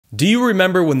Do you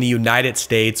remember when the United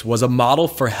States was a model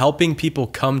for helping people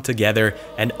come together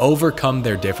and overcome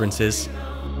their differences?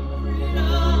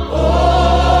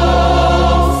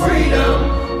 Oh,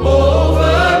 freedom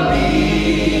over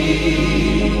me.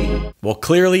 Well,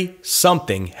 clearly,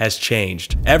 something has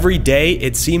changed. Every day,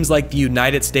 it seems like the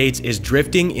United States is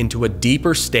drifting into a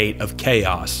deeper state of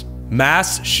chaos.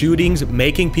 Mass shootings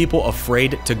making people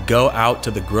afraid to go out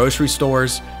to the grocery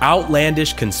stores,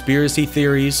 outlandish conspiracy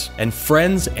theories, and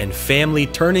friends and family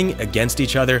turning against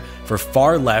each other for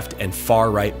far left and far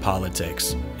right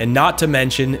politics. And not to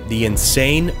mention the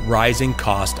insane rising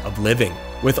cost of living.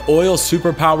 With oil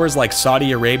superpowers like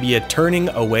Saudi Arabia turning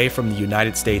away from the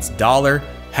United States dollar,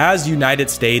 has United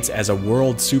States as a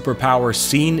world superpower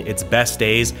seen its best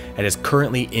days and is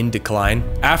currently in decline?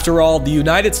 After all, the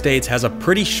United States has a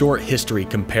pretty short history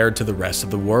compared to the rest of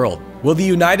the world. Will the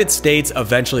United States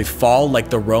eventually fall like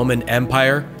the Roman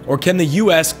Empire? Or can the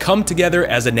US come together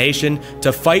as a nation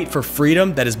to fight for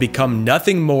freedom that has become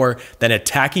nothing more than a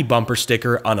tacky bumper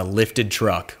sticker on a lifted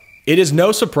truck? It is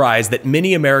no surprise that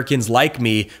many Americans like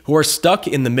me who are stuck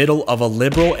in the middle of a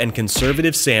liberal and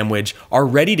conservative sandwich are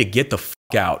ready to get the f***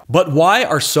 out. But why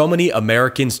are so many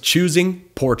Americans choosing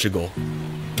Portugal?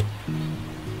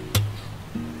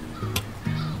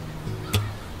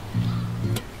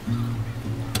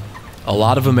 A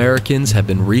lot of Americans have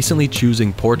been recently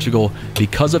choosing Portugal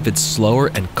because of its slower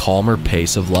and calmer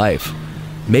pace of life.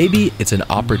 Maybe it's an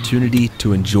opportunity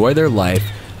to enjoy their life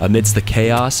amidst the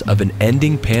chaos of an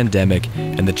ending pandemic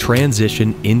and the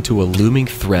transition into a looming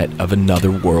threat of another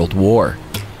world war.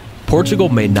 Portugal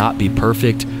may not be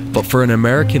perfect, but for an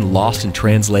American lost in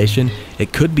translation,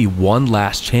 it could be one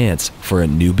last chance for a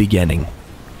new beginning.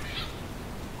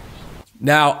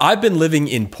 Now, I've been living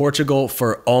in Portugal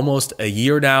for almost a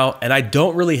year now, and I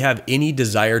don't really have any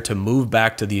desire to move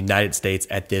back to the United States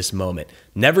at this moment.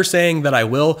 Never saying that I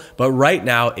will, but right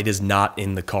now it is not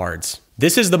in the cards.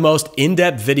 This is the most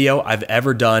in-depth video I've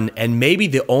ever done, and maybe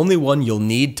the only one you'll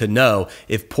need to know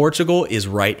if Portugal is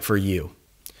right for you.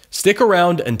 Stick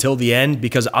around until the end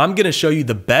because I'm going to show you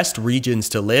the best regions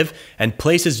to live and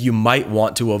places you might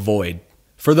want to avoid.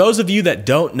 For those of you that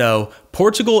don't know,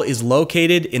 Portugal is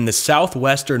located in the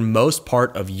southwesternmost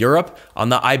part of Europe on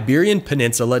the Iberian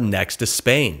Peninsula next to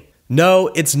Spain. No,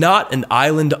 it's not an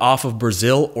island off of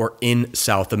Brazil or in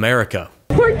South America.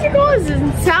 Portugal is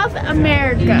in South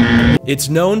America. It's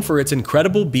known for its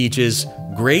incredible beaches,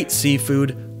 great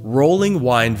seafood, rolling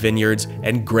wine vineyards,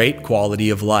 and great quality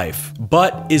of life.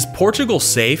 But is Portugal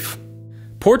safe?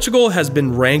 Portugal has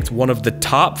been ranked one of the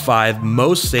top 5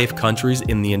 most safe countries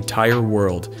in the entire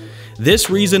world. This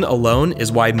reason alone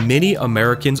is why many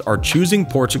Americans are choosing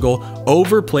Portugal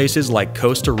over places like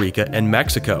Costa Rica and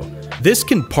Mexico. This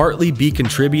can partly be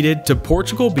contributed to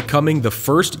Portugal becoming the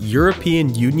first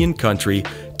European Union country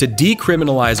to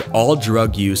decriminalize all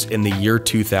drug use in the year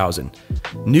 2000.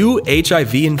 New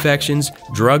HIV infections,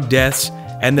 drug deaths,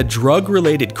 and the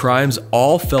drug-related crimes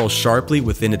all fell sharply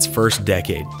within its first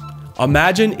decade.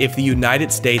 Imagine if the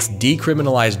United States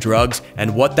decriminalized drugs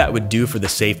and what that would do for the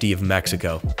safety of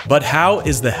Mexico. But how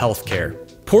is the healthcare?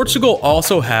 Portugal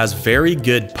also has very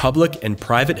good public and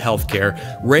private healthcare,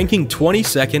 ranking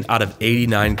 22nd out of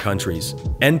 89 countries,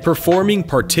 and performing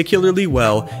particularly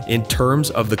well in terms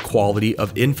of the quality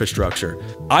of infrastructure.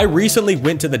 I recently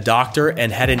went to the doctor and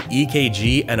had an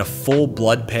EKG and a full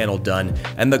blood panel done,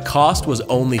 and the cost was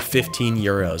only 15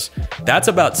 euros. That's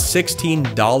about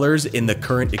 $16 in the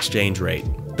current exchange rate.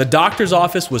 The doctor's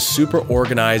office was super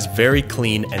organized, very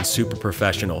clean, and super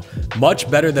professional.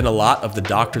 Much better than a lot of the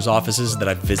doctor's offices that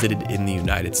I've visited in the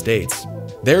United States.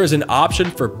 There is an option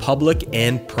for public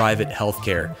and private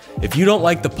healthcare. If you don't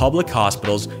like the public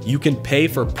hospitals, you can pay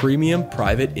for premium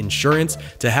private insurance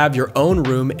to have your own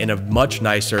room in a much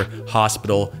nicer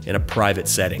hospital in a private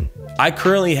setting. I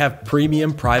currently have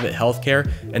premium private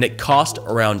healthcare, and it costs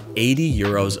around 80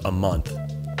 euros a month.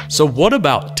 So what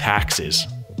about taxes?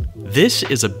 This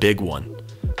is a big one.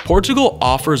 Portugal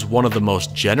offers one of the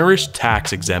most generous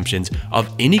tax exemptions of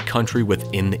any country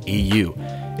within the EU.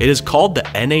 It is called the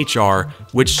NHR,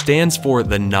 which stands for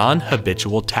the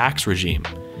non-habitual tax regime.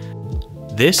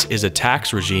 This is a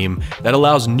tax regime that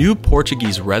allows new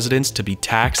Portuguese residents to be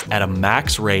taxed at a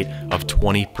max rate of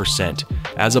 20%,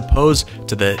 as opposed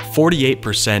to the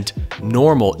 48%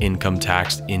 normal income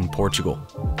tax in Portugal.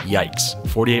 Yikes,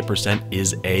 48%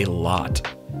 is a lot.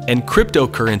 And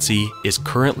cryptocurrency is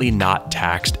currently not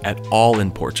taxed at all in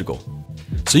Portugal.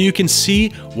 So you can see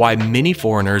why many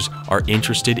foreigners are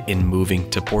interested in moving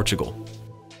to Portugal.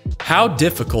 How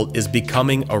difficult is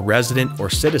becoming a resident or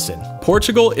citizen?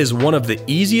 Portugal is one of the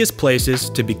easiest places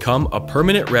to become a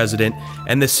permanent resident,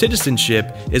 and the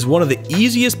citizenship is one of the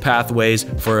easiest pathways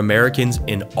for Americans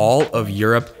in all of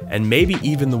Europe and maybe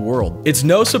even the world. It's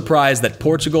no surprise that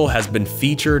Portugal has been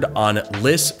featured on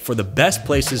lists for the best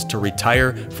places to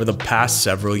retire for the past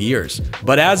several years.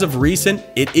 But as of recent,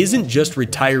 it isn't just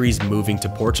retirees moving to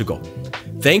Portugal.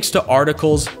 Thanks to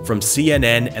articles from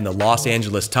CNN and the Los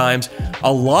Angeles Times,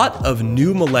 a lot of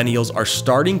new millennials are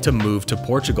starting to move to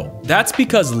Portugal. That's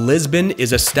because Lisbon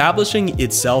is establishing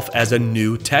itself as a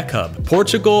new tech hub.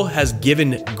 Portugal has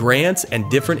given grants and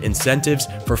different incentives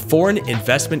for foreign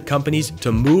investment companies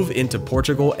to move into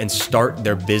Portugal and start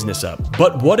their business up.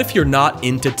 But what if you're not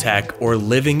into tech or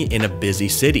living in a busy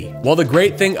city? Well, the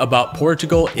great thing about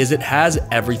Portugal is it has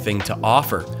everything to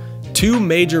offer. Two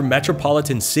major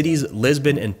metropolitan cities,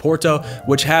 Lisbon and Porto,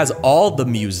 which has all the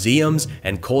museums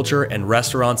and culture and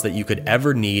restaurants that you could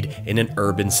ever need in an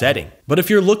urban setting. But if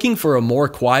you're looking for a more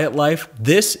quiet life,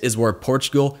 this is where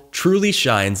Portugal truly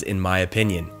shines, in my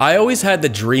opinion. I always had the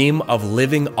dream of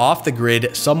living off the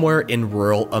grid somewhere in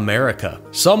rural America,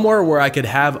 somewhere where I could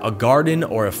have a garden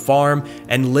or a farm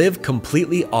and live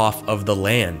completely off of the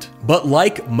land. But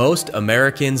like most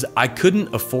Americans, I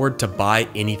couldn't afford to buy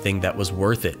anything that was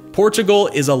worth it. Portugal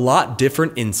is a lot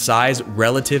different in size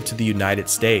relative to the United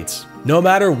States. No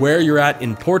matter where you're at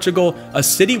in Portugal, a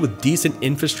city with decent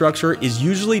infrastructure is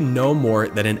usually no more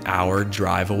than an hour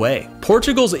drive away.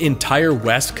 Portugal's entire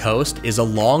west coast is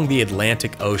along the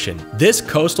Atlantic Ocean. This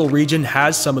coastal region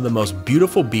has some of the most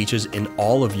beautiful beaches in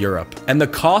all of Europe, and the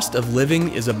cost of living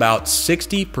is about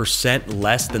 60%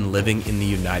 less than living in the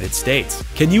United States.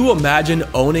 Can you imagine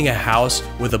owning a house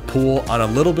with a pool on a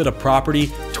little bit of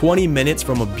property 20 minutes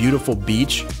from a beautiful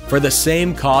beach for the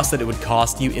same cost that it would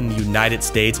cost you in the United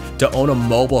States to own a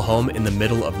mobile home in the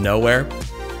middle of nowhere?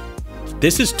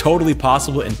 This is totally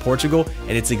possible in Portugal,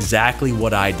 and it's exactly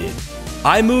what I did.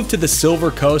 I moved to the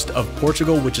Silver Coast of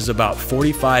Portugal, which is about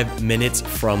 45 minutes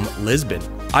from Lisbon.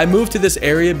 I moved to this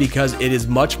area because it is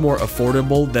much more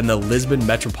affordable than the Lisbon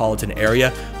metropolitan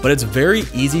area, but it's very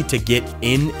easy to get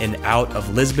in and out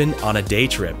of Lisbon on a day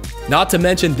trip. Not to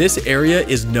mention, this area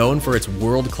is known for its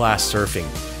world-class surfing.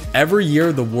 Every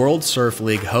year, the World Surf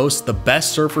League hosts the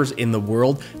best surfers in the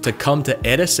world to come to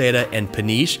Ericeira and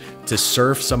Peniche to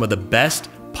surf some of the best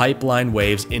pipeline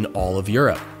waves in all of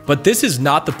Europe. But this is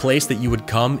not the place that you would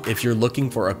come if you're looking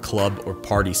for a club or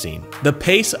party scene. The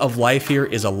pace of life here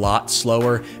is a lot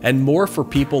slower and more for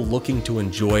people looking to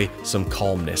enjoy some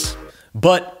calmness.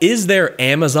 But is there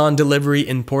Amazon delivery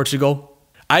in Portugal?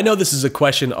 I know this is a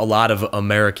question a lot of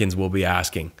Americans will be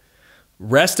asking.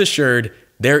 Rest assured,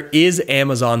 there is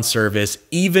Amazon service,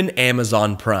 even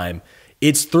Amazon Prime.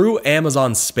 It's through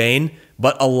Amazon Spain,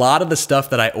 but a lot of the stuff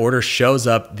that I order shows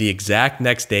up the exact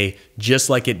next day,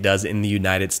 just like it does in the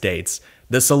United States.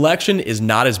 The selection is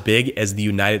not as big as the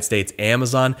United States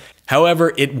Amazon.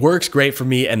 However, it works great for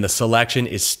me and the selection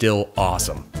is still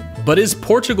awesome. But is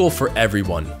Portugal for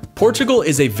everyone? Portugal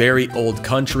is a very old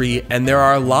country, and there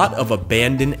are a lot of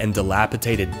abandoned and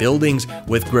dilapidated buildings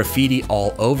with graffiti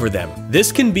all over them.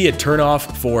 This can be a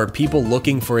turnoff for people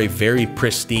looking for a very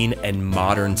pristine and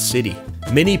modern city.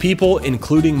 Many people,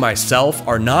 including myself,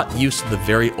 are not used to the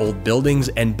very old buildings,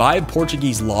 and by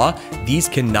Portuguese law, these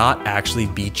cannot actually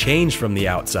be changed from the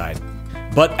outside.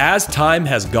 But as time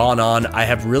has gone on, I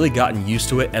have really gotten used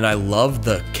to it, and I love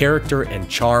the character and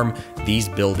charm these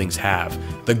buildings have.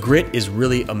 The grit is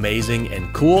really amazing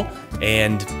and cool,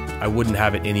 and I wouldn't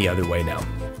have it any other way now.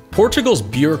 Portugal's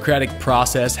bureaucratic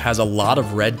process has a lot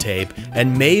of red tape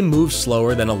and may move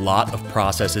slower than a lot of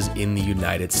processes in the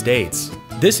United States.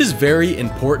 This is very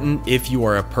important if you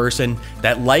are a person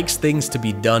that likes things to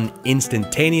be done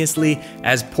instantaneously,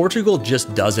 as Portugal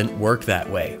just doesn't work that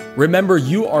way. Remember,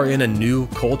 you are in a new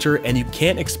culture and you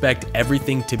can't expect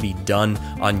everything to be done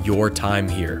on your time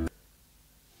here.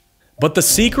 But the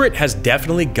secret has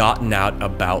definitely gotten out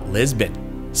about Lisbon.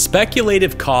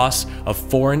 Speculative costs of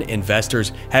foreign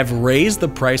investors have raised the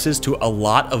prices to a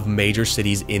lot of major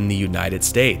cities in the United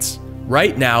States.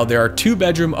 Right now, there are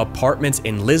 2-bedroom apartments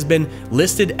in Lisbon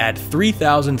listed at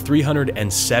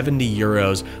 3,370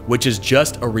 euros, which is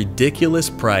just a ridiculous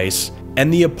price,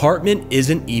 and the apartment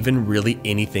isn't even really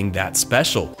anything that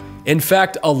special. In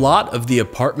fact, a lot of the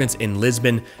apartments in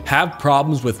Lisbon have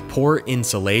problems with poor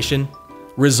insulation,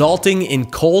 resulting in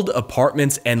cold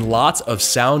apartments and lots of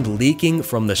sound leaking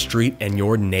from the street and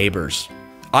your neighbors.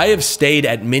 I have stayed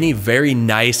at many very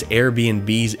nice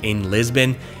Airbnbs in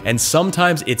Lisbon, and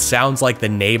sometimes it sounds like the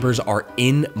neighbors are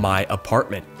in my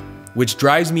apartment. which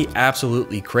drives me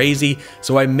absolutely crazy,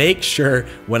 so I make sure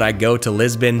when I go to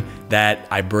Lisbon that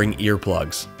I bring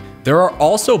earplugs. There are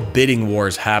also bidding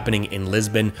wars happening in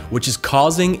Lisbon, which is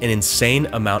causing an insane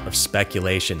amount of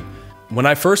speculation. When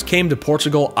I first came to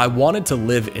Portugal, I wanted to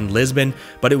live in Lisbon,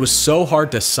 but it was so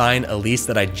hard to sign a lease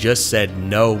that I just said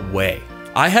no way.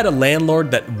 I had a landlord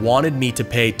that wanted me to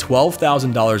pay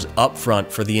 $12,000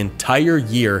 upfront for the entire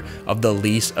year of the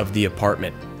lease of the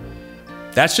apartment.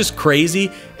 That's just crazy,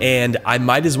 and I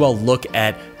might as well look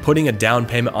at putting a down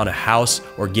payment on a house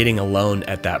or getting a loan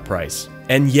at that price.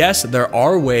 And yes, there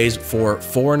are ways for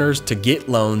foreigners to get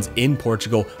loans in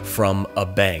Portugal from a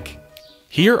bank.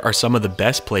 Here are some of the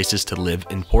best places to live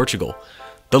in Portugal.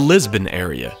 The Lisbon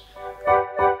area,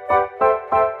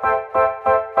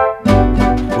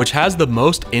 which has the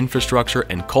most infrastructure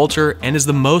and culture and is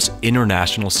the most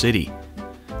international city.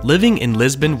 Living in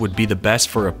Lisbon would be the best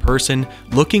for a person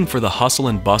looking for the hustle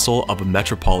and bustle of a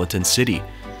metropolitan city.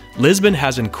 Lisbon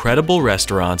has incredible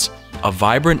restaurants, a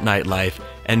vibrant nightlife,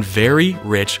 and very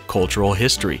rich cultural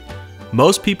history.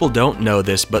 Most people don't know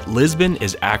this, but Lisbon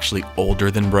is actually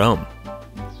older than Rome.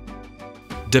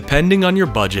 Depending on your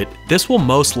budget, this will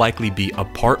most likely be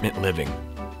apartment living.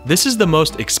 This is the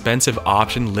most expensive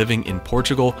option living in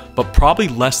Portugal, but probably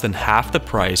less than half the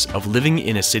price of living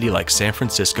in a city like San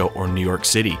Francisco or New York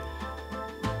City.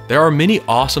 There are many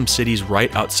awesome cities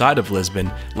right outside of Lisbon,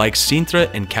 like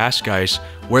Sintra and Cascais,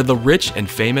 where the rich and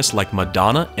famous like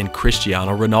Madonna and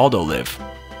Cristiano Ronaldo live.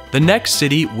 The next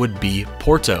city would be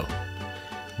Porto.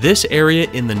 This area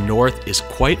in the north is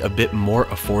quite a bit more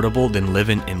affordable than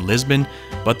living in Lisbon,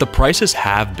 but the prices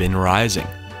have been rising.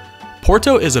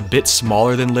 Porto is a bit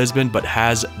smaller than Lisbon, but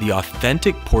has the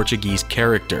authentic Portuguese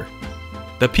character.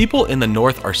 The people in the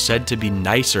north are said to be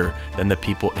nicer than the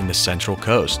people in the central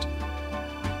coast.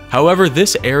 However,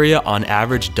 this area on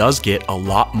average does get a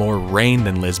lot more rain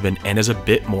than Lisbon and is a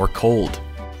bit more cold.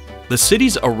 The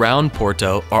cities around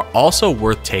Porto are also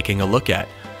worth taking a look at.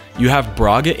 You have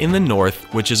Braga in the north,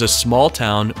 which is a small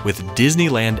town with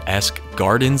Disneyland-esque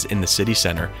gardens in the city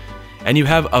center, and you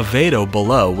have Aveiro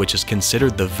below, which is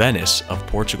considered the Venice of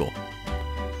Portugal.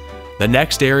 The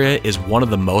next area is one of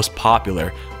the most popular,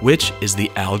 which is the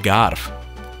Algarve.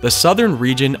 The southern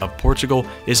region of Portugal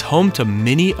is home to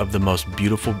many of the most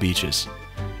beautiful beaches.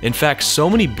 In fact, so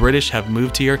many British have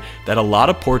moved here that a lot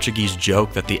of Portuguese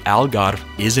joke that the Algarve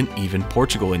isn't even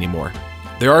Portugal anymore.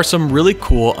 There are some really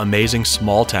cool, amazing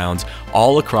small towns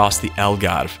all across the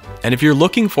Algarve. And if you're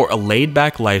looking for a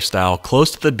laid-back lifestyle close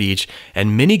to the beach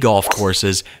and mini golf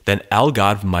courses, then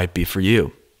Algarve might be for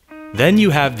you. Then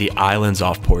you have the islands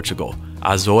off Portugal,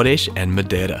 Azores and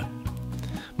Madeira.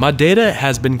 Madeira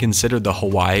has been considered the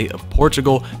Hawaii of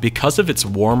Portugal because of its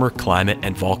warmer climate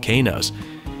and volcanoes.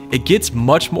 It gets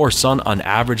much more sun on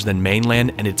average than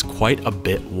mainland, and it's quite a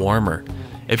bit warmer.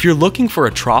 If you're looking for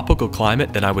a tropical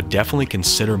climate, then I would definitely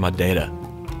consider Madeira.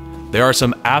 There are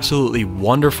some absolutely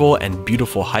wonderful and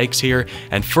beautiful hikes here,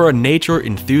 and for a nature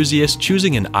enthusiast,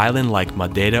 choosing an island like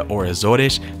Madeira or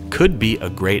Azores could be a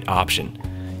great option.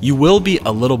 You will be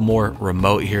a little more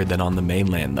remote here than on the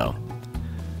mainland though.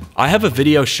 I have a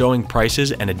video showing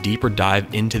prices and a deeper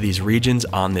dive into these regions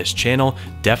on this channel.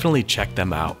 Definitely check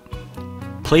them out.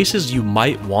 Places you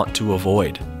might want to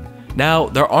avoid. Now,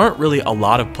 there aren't really a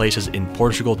lot of places in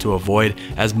Portugal to avoid,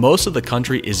 as most of the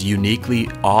country is uniquely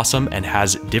awesome and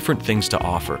has different things to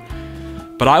offer.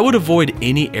 But I would avoid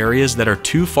any areas that are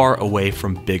too far away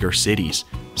from bigger cities.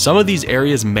 Some of these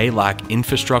areas may lack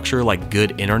infrastructure like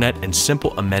good internet and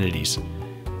simple amenities.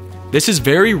 This is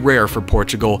very rare for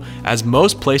Portugal, as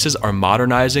most places are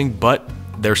modernizing, but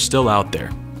they're still out there.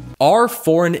 Are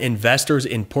foreign investors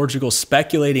in Portugal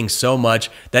speculating so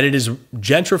much that it is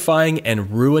gentrifying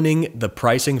and ruining the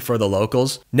pricing for the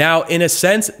locals? Now, in a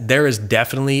sense, there is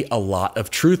definitely a lot of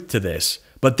truth to this,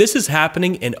 but this is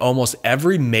happening in almost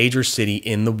every major city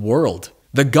in the world.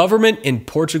 The government in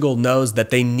Portugal knows that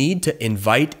they need to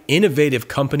invite innovative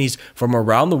companies from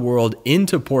around the world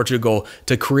into Portugal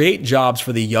to create jobs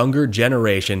for the younger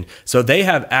generation so they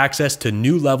have access to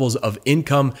new levels of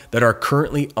income that are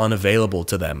currently unavailable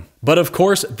to them. But of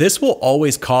course, this will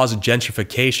always cause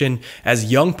gentrification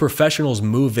as young professionals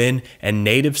move in and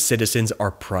native citizens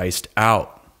are priced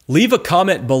out. Leave a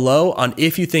comment below on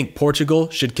if you think Portugal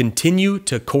should continue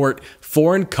to court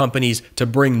foreign companies to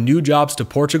bring new jobs to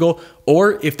Portugal,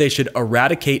 or if they should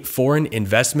eradicate foreign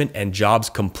investment and jobs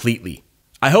completely.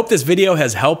 I hope this video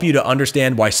has helped you to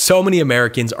understand why so many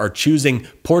Americans are choosing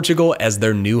Portugal as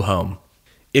their new home.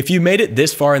 If you made it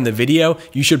this far in the video,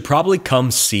 you should probably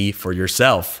come see for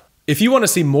yourself. If you want to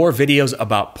see more videos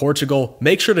about Portugal,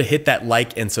 make sure to hit that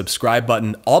like and subscribe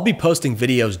button. I'll be posting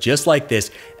videos just like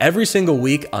this every single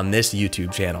week on this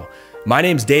YouTube channel. My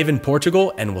name's Dave in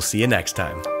Portugal, and we'll see you next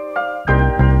time.